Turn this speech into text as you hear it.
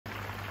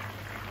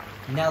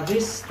Now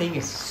this thing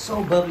is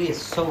so bubbly,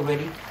 it's so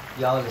ready.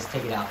 Y'all, let's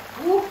take it out.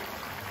 Woo,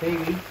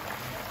 baby.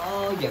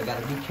 Oh, you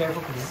gotta be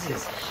careful because this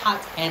is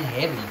hot and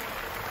heavy.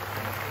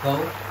 Go,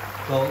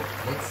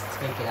 let's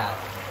take it out.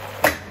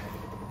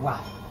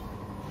 Wow.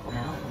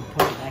 Now, we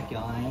put it back,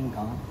 y'all. I ain't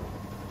gone.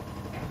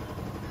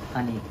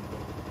 Honey,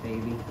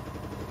 baby.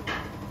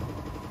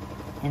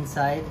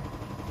 Inside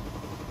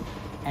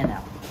and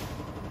out.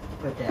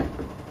 Put that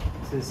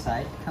to the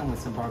side. Come with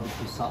some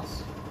barbecue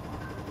sauce.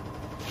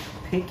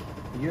 Pick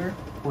your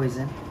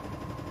poison.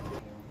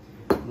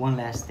 One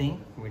last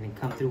thing. We're gonna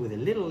come through with a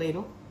little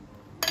ladle.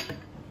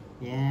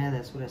 Yeah,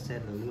 that's what I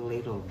said. A little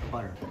ladle of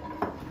butter.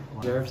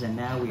 Reserves, and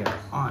now we are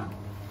on.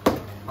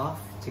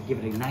 Off to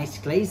give it a nice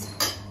glaze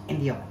in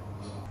the oven.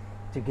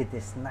 To get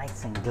this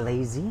nice and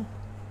glazy.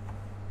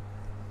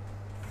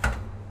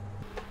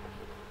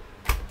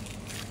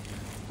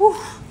 Whew,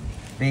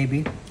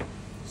 baby,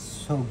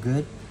 so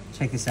good.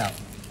 Check this out.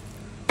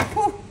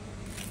 Whew.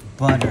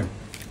 Butter,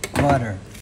 butter,